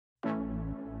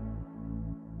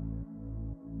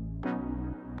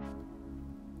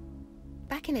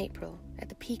Back in April, at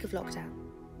the peak of lockdown,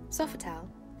 Sofitel,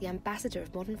 the ambassador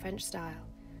of modern French style,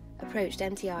 approached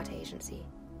MTArt agency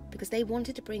because they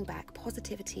wanted to bring back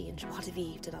positivity and joie de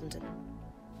vivre to London.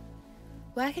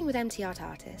 Working with MTArt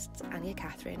artists Ania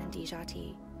Catherine and Dejha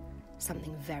Ti,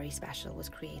 something very special was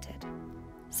created.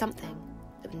 Something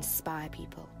that would inspire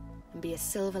people and be a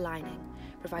silver lining,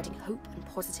 providing hope and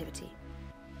positivity.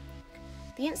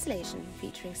 The installation,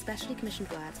 featuring specially commissioned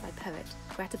words by poet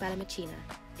Greta Bellamacina,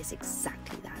 is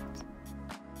exactly that.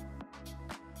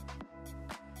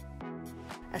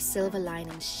 A silver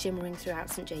lining shimmering throughout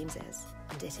St James's,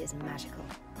 and it is magical.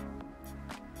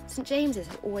 St James's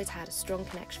has always had a strong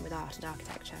connection with art and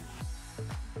architecture.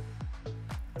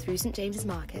 Through St James's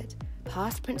Market,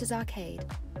 past Printers Arcade,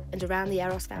 and around the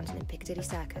Eros Fountain in Piccadilly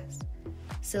Circus,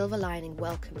 Silver Lining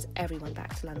welcomes everyone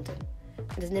back to London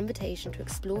and is an invitation to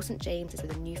explore St James's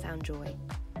with a newfound joy,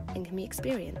 and can be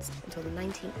experienced until the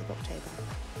 19th of October.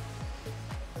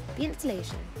 The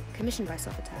installation, commissioned by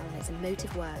Sofitel in its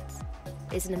emotive words,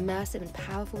 is an immersive and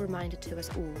powerful reminder to us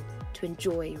all to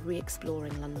enjoy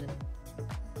re-exploring London.